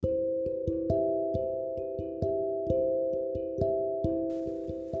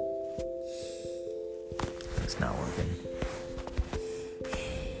It's not working.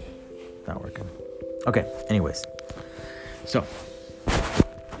 Not working. Okay, anyways. So,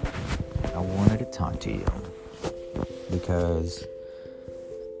 I wanted to talk to you because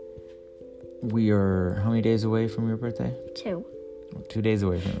we are how many days away from your birthday? 2. 2 days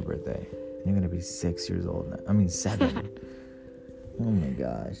away from your birthday. You're gonna be 6 years old now. I mean 7. Oh my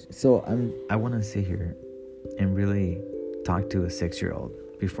gosh. So I want to sit here and really talk to a 6-year-old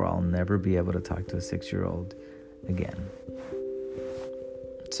before I'll never be able to talk to a 6-year-old again.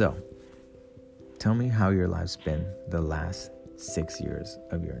 So, tell me how your life's been the last 6 years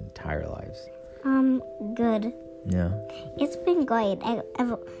of your entire lives. Good. Yeah. It's been great.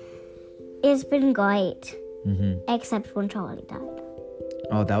 It's been great. Mm-hmm. Except when Charlie died.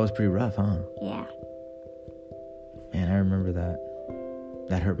 Oh, that was pretty rough, huh? Yeah. Man, I remember that.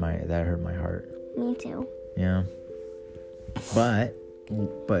 That hurt my heart. Me too. Yeah. But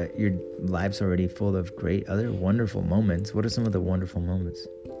your life's already full of great other wonderful moments. What are some of the wonderful moments?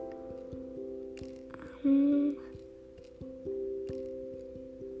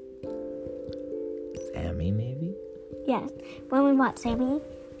 Sammy, maybe? Yes. When we bought Sammy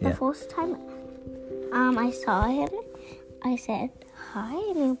the Yeah. first time, I saw him. I said, "Hi,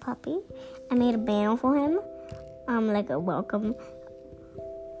 new puppy." I made a banner for him, like a welcome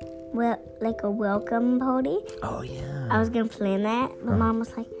party. Oh yeah. I was gonna plan that, but Mom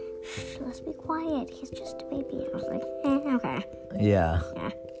was like, "Shh, let's be quiet. He's just a baby." I was like, okay. Yeah.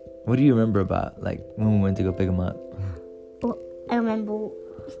 Yeah. What do you remember about like when we went to go pick him up? Well, I remember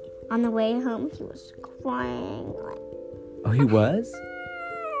on the way home, he was crying. Oh, he was?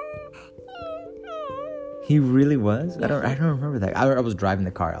 He really was? I don't remember that. I was driving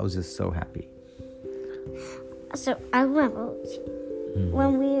the car. I was just so happy. So I remember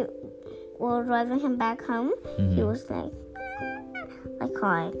when we were driving him back home, he was like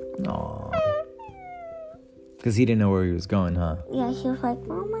crying. Aww. Because he didn't know where he was going, huh? Yeah, he was like,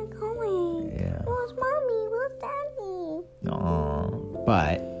 "Where am I going? Yeah. Where's Mommy? Where's Daddy?" Aww.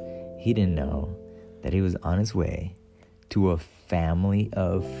 But he didn't know that he was on his way to a family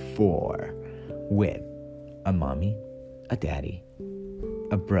of 4 with a mommy, a daddy,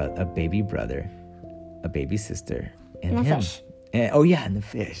 a baby brother, a baby sister, and a him. fish. And the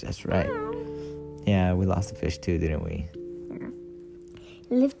fish. That's right. Yeah, we lost the fish too, didn't we? Yeah.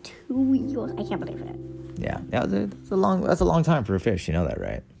 He lived 2 years. I can't believe it. Yeah. That's a long time for a fish. You know that,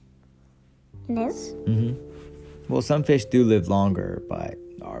 right? It is? Mm-hmm. Well, some fish do live longer, but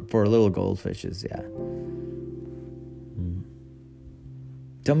for little goldfishes, yeah.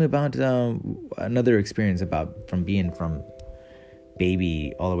 Tell me about another experience from being from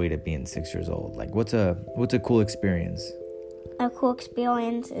baby all the way to being 6 years old. Like, what's a cool experience? A cool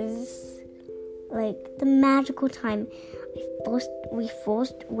experience is like the magical time we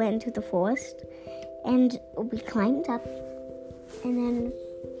first went to the forest, and we climbed up, and then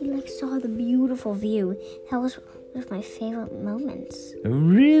we saw the beautiful view. That was one of my favorite moments.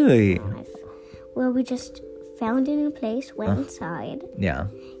 Really? Where we just found a new place, went inside. Yeah.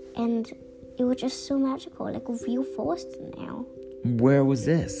 And it was just so magical, like a real forest now. Where was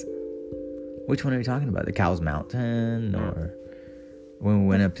this? Which one are you talking about? The Cow's Mountain, or when we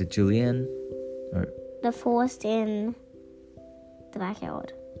went up to Julian, or the forest in the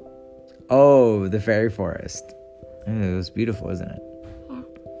backyard. Oh, the fairy forest. It was beautiful, isn't it? Yeah.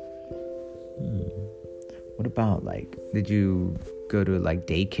 What about did you go to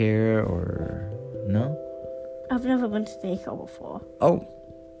daycare or no? I've never been to daycare before. Oh.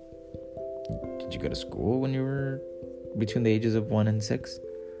 Did you go to school when you were between the ages of 1 and 6?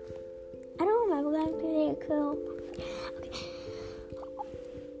 I don't remember going to daycare. Okay.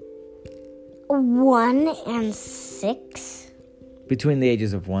 1 and 6. Between the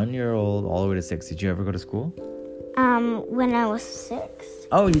ages of 1 year old all the way to 6, did you ever go to school? When I was 6.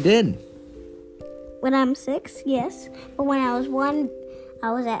 Oh, you did? When I'm 6, yes. But when I was 1,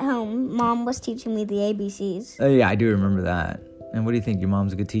 I was at home. Mom was teaching me the ABCs. Oh, yeah, I do remember that. And what do you think? Your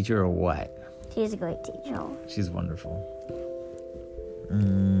mom's a good teacher or what? She's a great teacher. She's wonderful.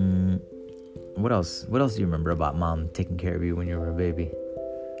 What else? What else do you remember about Mom taking care of you when you were a baby?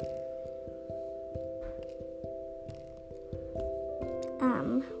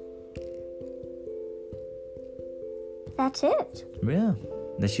 That's it. Yeah.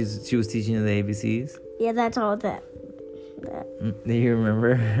 That she was teaching you the ABCs? Yeah, that's all that. Do you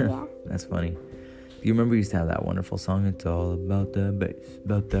remember? Yeah. That's funny. You remember you used to have that wonderful song, "It's all about the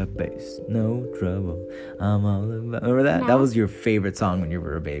bass, no trouble, I'm all about..." Remember that? No. That was your favorite song when you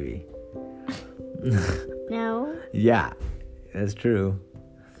were a baby. No. Yeah, that's true.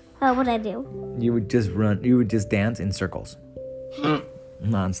 What would I do? You would just run. You would just dance in circles,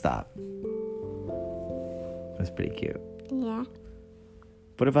 nonstop. That's pretty cute. Yeah.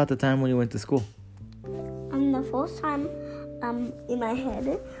 What about the time when you went to school? The first time, in my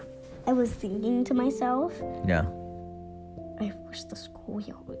head, I was thinking to myself, Yeah. I wish the school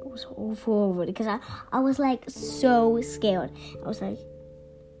year was over because I was like so scared. I was like,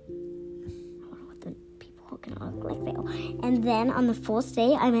 I wonder what the people are gonna look like there. And then on the first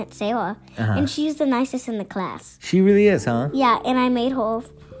day, I met Sarah, and she's the nicest in the class. She really is, huh? Yeah, and I made her,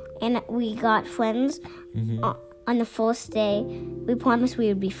 and we got friends. On the first day, we promised we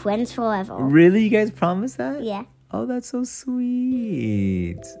would be friends forever. Really? You guys promised that? Yeah. Oh, that's so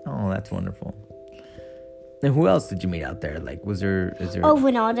sweet. Oh, that's wonderful. And who else did you meet out there? Like, is there... Oh,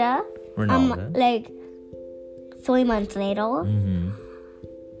 Renalda. Renalda? Like, 3 months later.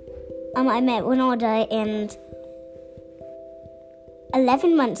 I met Renalda, and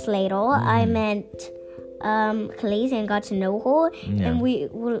 11 months later, I met Khaleesi and got to know her. Yeah.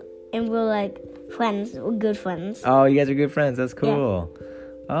 And we're like friends. We're good friends. Oh, you guys are good friends. That's cool. Yeah.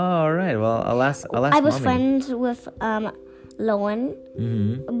 Oh, all right. Well, I'll ask I was Mommy. friends with Lauren,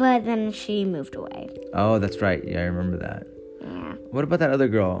 but then she moved away. Oh, that's right. Yeah, I remember that. Yeah. What about that other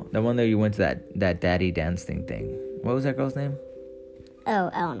girl? The one that you went to that daddy dance thing? What was that girl's name? Oh,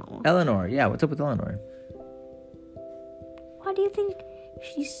 Eleanor. Eleanor. Yeah, what's up with Eleanor? Why do you think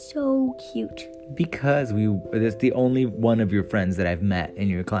she's so cute? Because it's the only one of your friends that I've met in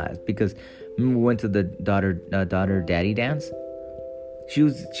your class. Because when we went to the daughter daddy dance, she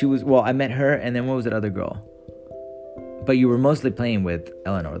was well, I met her, and then what was that other girl? But you were mostly playing with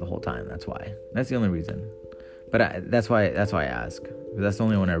Eleanor the whole time. That's why. That's the only reason. But that's why I ask. That's the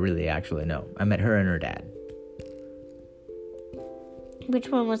only one I really actually know. I met her and her dad. Which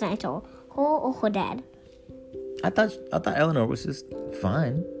one was nicer, her or her dad? I thought Eleanor was just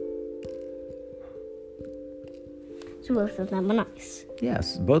fine. So both of them were nice.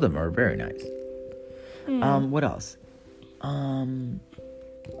 Yes, both of them are very nice. What else?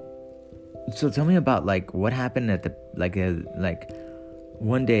 So tell me about like what happened at the like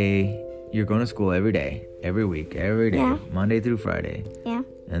one day you're going to school every day, every week, every day, Yeah. Monday through Friday. Yeah.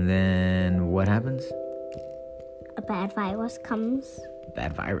 And then what happens? A bad virus comes.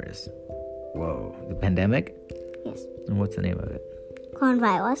 Bad virus. Whoa, the pandemic? Yes. And what's the name of it?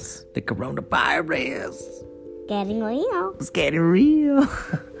 Coronavirus. The coronavirus. Getting real. It's getting real.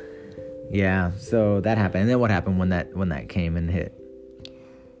 Yeah, so that happened. And then what happened when that came and hit?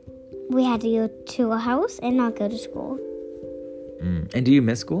 We had to go to a house and not go to school. And do you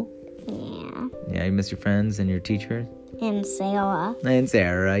miss school? Yeah. Yeah, you miss your friends and your teachers? And Sarah. And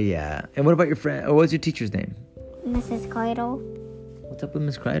Sarah, yeah. And what about your friend? What was your teacher's name? Mrs. Kreider. What's up with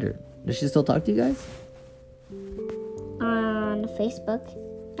Miss Kreider? Does she still talk to you guys? On Facebook.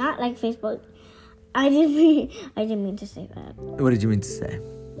 Not like Facebook. I didn't mean to say that. What did you mean to say?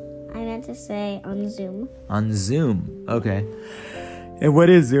 I meant to say on Zoom. On Zoom. Okay. And what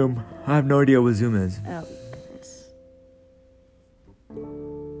is Zoom? I have no idea what Zoom is. Oh, goodness.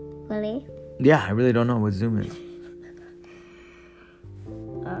 Really? Yeah, I really don't know what Zoom is.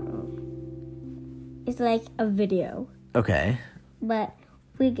 It's like a video. Okay. But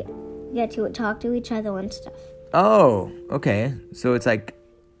we get to talk to each other and stuff. Oh, okay. So it's like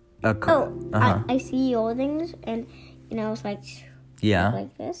a... I see your things, and, it's like... Yeah.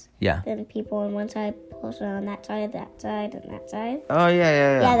 Like this. Yeah. Then people on one side post it on that side, and that side. Oh,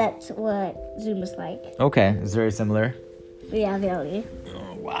 yeah. Yeah, that's what Zoom is like. Okay, it's very similar. Yeah, really.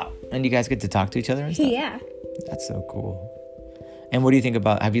 Oh, wow. And you guys get to talk to each other and stuff? Yeah. That's so cool. And what do you think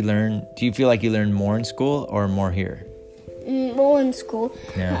about, do you feel like you learned more in school or more here? More in school.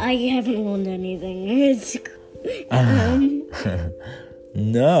 Yeah. I haven't learned anything in school.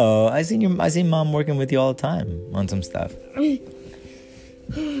 No, I seen Mom working with you all the time on some stuff.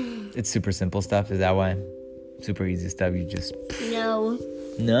 It's super simple stuff, is that why? Super easy stuff, you just...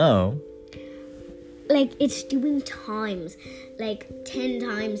 No. Like, it's doing times. Like, 10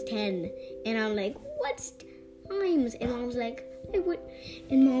 times 10. And I'm like, what's times? And Mom's like, hey, what?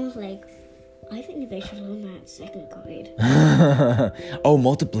 And Mom's like, I think they should learn that second grade. Oh,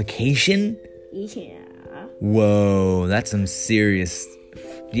 multiplication? Yeah. Whoa, that's some serious...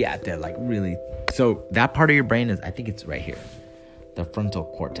 Yeah, they're like really... So, that part of your brain is, I think it's right here. The frontal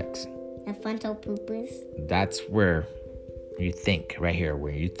cortex. The frontal pupus. That's where you think, right here,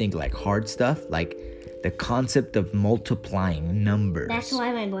 where you think like hard stuff, like the concept of multiplying numbers. That's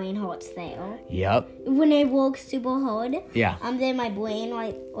why my brain hurts there. Yep. When I work super hard, yeah. Then my brain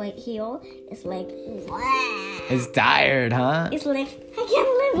right here is like, wah. It's tired, huh? It's like, I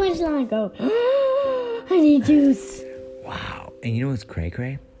can't live much longer. I need juice. Wow. And you know what's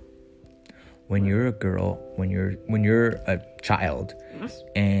cray-cray? when you're a girl, when you're a child, Yes.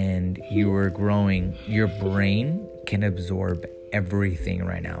 and you are growing, your brain can absorb everything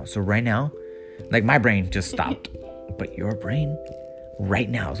right now. So right now, like my brain just stopped, but your brain right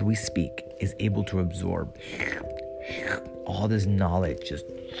now as we speak is able to absorb all this knowledge, just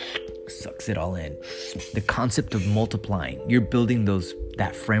sucks it all in. The concept of multiplying, you're building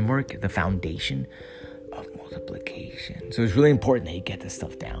that framework, the foundation of multiplication. So it's really important that you get this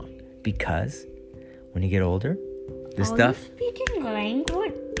stuff down, because when you get older, this stuff. Are you speaking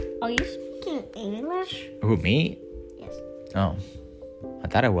language? Are you speaking English? Who, me? Yes. Oh, I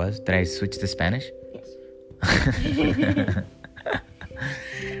thought I was. Did I switch to Spanish? Yes.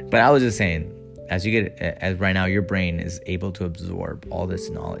 But I was just saying, as right now, your brain is able to absorb all this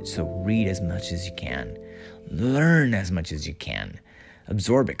knowledge. So read as much as you can, learn as much as you can,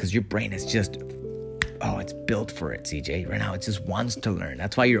 absorb it, because your brain is just, it's built for it, CJ. Right now, it just wants to learn.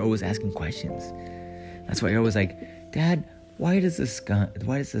 That's why you're always asking questions. That's why you're always like, Dad, why does the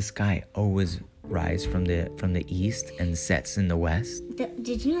sky always rise from the east and sets in the west?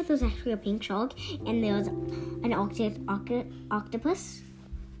 Did you know there was actually a pink shark and there was an octopus?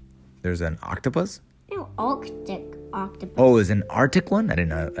 There's an octopus? No, Arctic octopus. Oh, is an Arctic one? I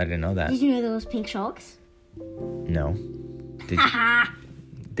didn't know that. Did you know there was pink sharks? No.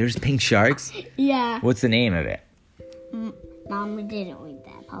 There's pink sharks? Yeah. What's the name of it? Mom didn't read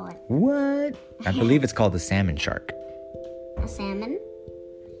that part. What? I believe it's called the salmon shark. A salmon?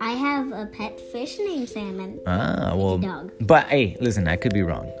 I have a pet fish named Salmon. Ah, well. It's a dog. But hey, listen, I could be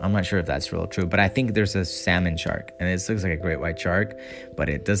wrong. I'm not sure if that's real true, but I think there's a salmon shark, and it looks like a great white shark, but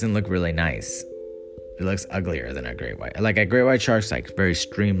it doesn't look really nice. It looks uglier than a great white. Like a great white shark's like very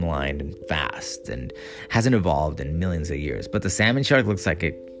streamlined and fast and hasn't evolved in millions of years. But the salmon shark looks like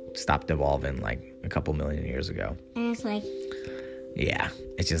it stopped evolving like a couple million years ago. And it's like, yeah,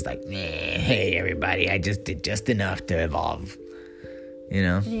 it's just like, hey everybody, I just did just enough to evolve. You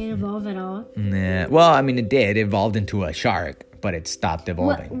know? it didn't evolve at all. Nah. Well, I mean, it did. It evolved into a shark, but it stopped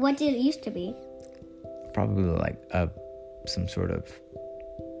evolving. What did it used to be? Probably like some sort of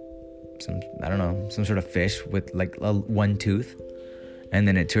fish with like one tooth, and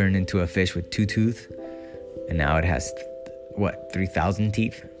then it turned into a fish with two teeth, and now it has 3,000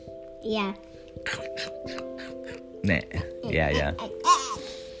 teeth? Yeah. Nah. Yeah.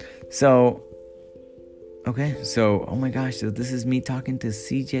 So, okay. So, oh my gosh. So this is me talking to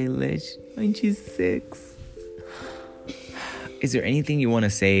CJ Lich when she's 6. Is there anything you want to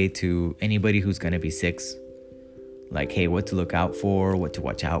say to anybody who's going to be 6? Like, hey, what to look out for, what to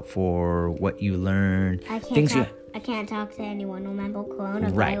watch out for, what you learned. I can't talk to anyone. Remember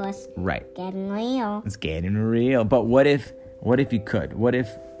coronavirus? Right. Getting real. It's getting real. But what if you could? What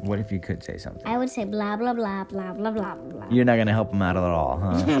if you could say something? I would say blah, blah, blah, blah, blah, blah, blah. You're not going to help them out at all,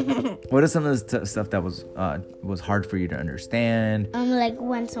 huh? What are some of the stuff that was hard for you to understand? Like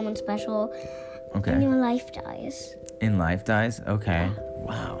when someone special in your life dies. In life dies? Okay. Yeah.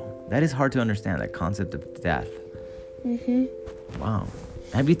 Wow. That is hard to understand, that concept of death. Mm-hmm. Wow.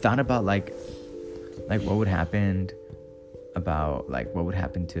 Have you thought about like what would happen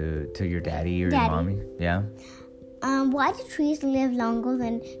to your daddy or your mommy? Yeah. Why do trees live longer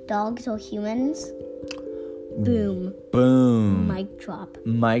than dogs or humans? Boom. Mic drop.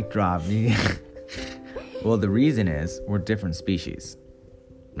 Well, the reason is we're different species,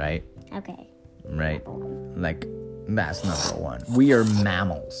 right? Okay. Right. Like, that's number one. We are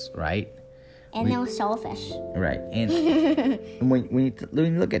mammals, right? And they're selfish. Right. And when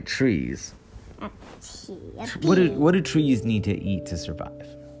you look at trees, what do trees need to eat to survive?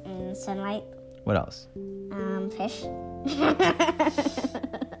 Sunlight. What else? Fish.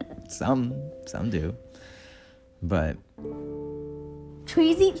 Some do, but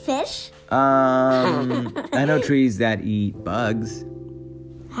trees eat fish. I know trees that eat bugs.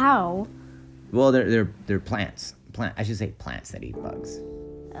 How? Well, they're plants. I should say plants that eat bugs.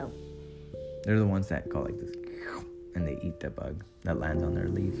 Oh. They're the ones that go like this, and they eat the bug that lands on their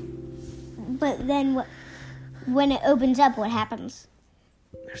leaf. But then, when it opens up, what happens?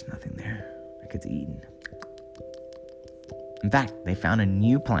 There's nothing there. It gets eaten. In fact, they found a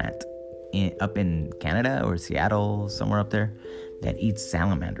new plant up in Canada or Seattle, somewhere up there, that eats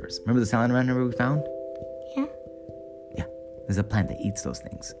salamanders. Remember the salamander we found? Yeah. Yeah. There's a plant that eats those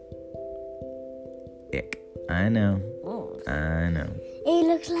things. Ick. I know. Oh. I know. It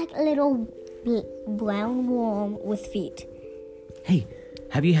looks like a little brown worm with feet. Hey,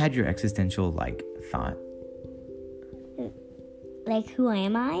 have you had your existential, thought? Like, who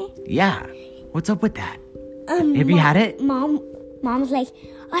am I? Yeah. What's up with that? Have you had it? Mom's like,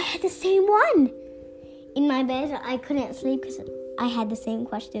 I had the same one. In my bed, I couldn't sleep because I had the same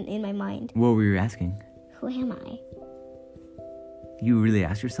question in my mind. What were you asking? Who am I? You really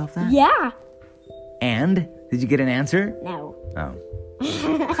asked yourself that? Yeah. And? Did you get an answer? No. Oh.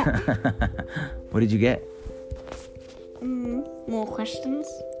 What did you get? More questions.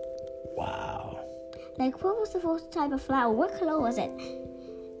 Wow. Like, what was the first type of flower? What color was it?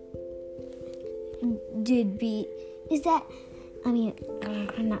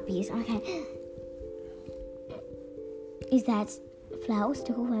 Not bees. Okay. Is that flower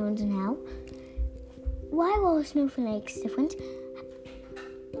still around now? Why are all snowflakes different?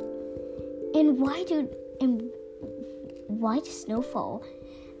 And why does snow fall?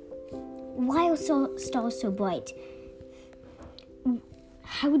 Why are stars so bright?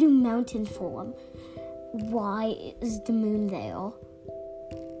 How do mountains form? Why is the moon there?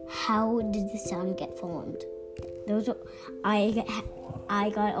 How did the sun get formed?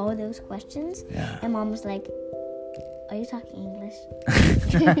 I got all those questions. Yeah. And Mom was like, "Are you talking English?"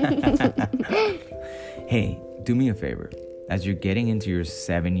 Hey, do me a favor. As you're getting into your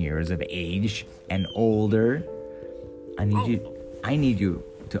 7 years of age and older, I need you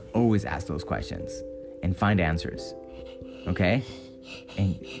to always ask those questions and find answers. Okay?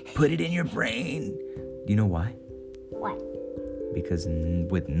 And put it in your brain. Do you know why? What? Because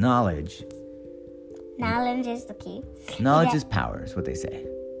with knowledge Knowledge is the key. Knowledge is power, is what they say.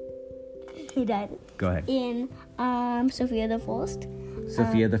 He died. Go ahead. In Sophia the First.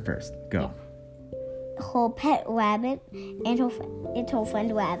 Sophia the First. Go. Her pet rabbit and her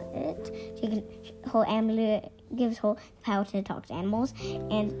friend rabbit. Her amulet gives her power to talk to animals,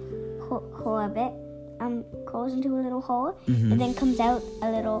 and her rabbit goes into a little hole, and then comes out a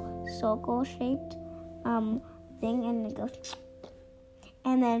little circle-shaped thing, and it goes,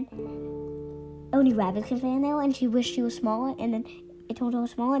 and then only rabbits can fit in there, and she wished she was smaller, and then it told her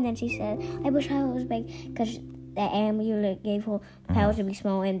small, and then she said, "I wish I was big," because the amulet gave her power to be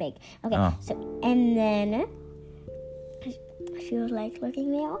small and big. Okay, so, and then she was like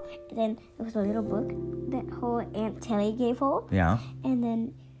looking there, and then there was a little book that her Aunt Tilly gave her. Yeah. And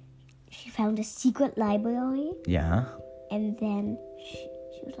then she found a secret library. Yeah. And then she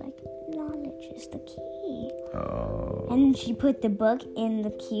was like, knowledge is the key. Oh. And she put the book in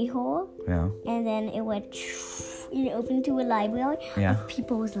the keyhole. Yeah. And then it went, and it opened to a library of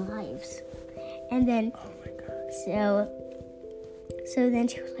people's lives. And then, oh my God. So then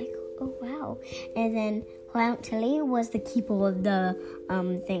she was like, oh wow. And then her Aunt Tilly was the keeper of the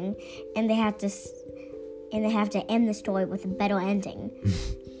thing, and they have to end the story with a better ending.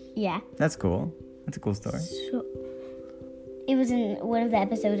 Yeah. That's cool. That's a cool story. So, it was in one of the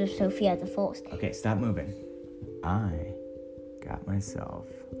episodes of Sophia the First. Okay, stop moving. I got myself.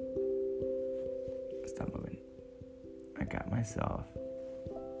 Stop moving. I got myself.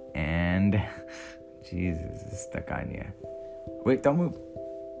 And Jesus, it's stuck on you. Wait, don't move.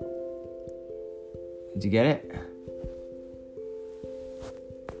 Did you get it?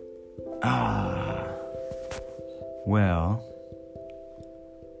 Well,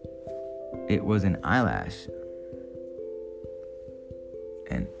 it was an eyelash.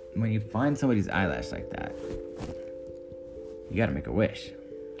 And when you find somebody's eyelash like that, you gotta make a wish.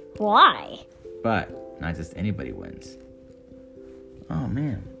 Why? But not just anybody wins. Oh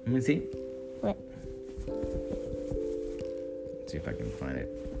man, let me see. What? Let's see if I can find it.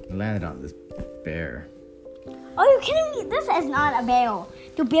 I landed on this bear. Are you kidding me? This is not a bear.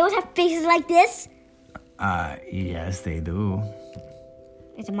 Do bears have faces like this? Yes, they do.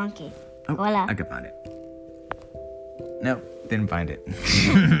 It's a monkey. Oh, Voila. I could find it. Nope, didn't find it.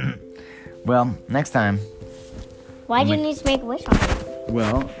 Well, next time. Why do you need to make a wish on it?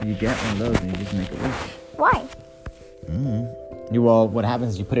 Well, you get one of those and you just make a wish. Why? Well, what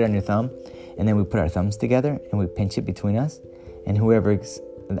happens is you put it on your thumb, and then we put our thumbs together and we pinch it between us, and whoever's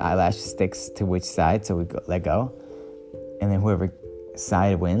the eyelash sticks to which side, so we let go, and then whoever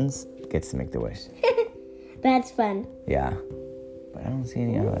side wins gets to make the wish. That's fun. Yeah, but I don't see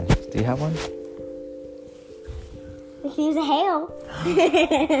any eyelashes. Do you have one? We can use a hail.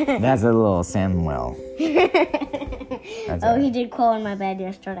 That's a little Samuel. He did crawl in my bed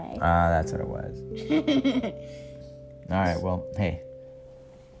yesterday. That's what it was. All right, well, hey.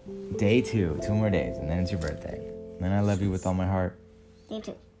 Day 2, 2 more days, and then it's your birthday. And I love you with all my heart. Me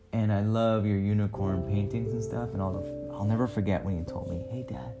too. And I love your unicorn paintings and stuff. And I'll never forget when you told me, "Hey,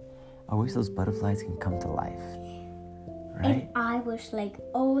 Dad, I wish those butterflies can come to life." Right? And I wish,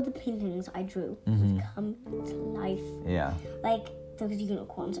 all the paintings I drew would come to life. Yeah. Like those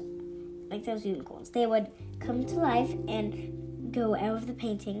unicorns. They would come to life and go out of the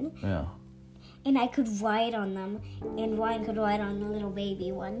painting. Yeah. And I could ride on them. And Ryan could ride on the little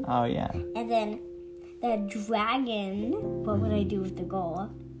baby one. Oh, yeah. And then that dragon, what would I do with the goal?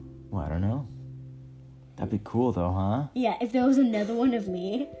 Well, I don't know. That'd be cool though, huh? Yeah, if there was another one of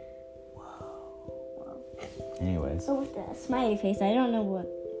me. Anyways. So with the smiley face, I don't know what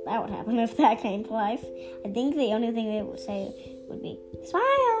that would happen if that came to life. I think the only thing they would say would be,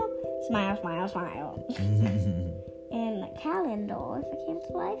 smile, smile, smile, smile. And a calendar, if it came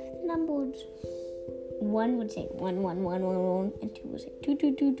to life, the number would, 1 would say 1, 1, 1, 1, 1, and 2 would say 2,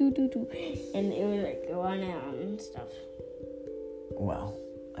 2, 2, 2, 2, 2. And it would like go on and stuff. Well,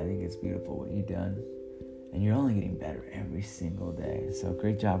 I think it's beautiful what you've done. And you're only getting better every single day. So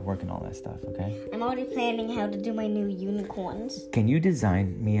great job working all that stuff, okay? I'm already planning how to do my new unicorns. Can you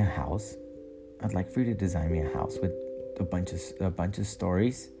design me a house? I'd like for you to design me a house with a bunch of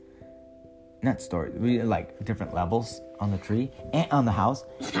stories. Not stories, like different levels on the tree and on the house.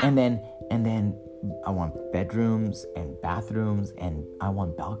 And then I want bedrooms and bathrooms, and I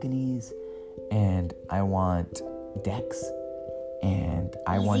want balconies, and I want decks, and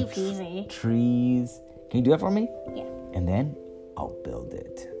I want peasy. Trees. Can you do that for me? Yeah. And then I'll build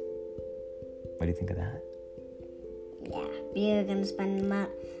it. What do you think of that? Yeah, you're gonna spend a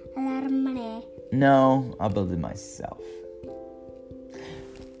lot of money. No, I'll build it myself.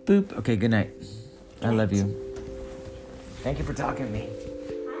 Boop. Okay, good night. I love you. Thank you for talking to me.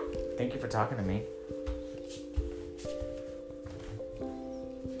 Huh? Thank you for talking to me.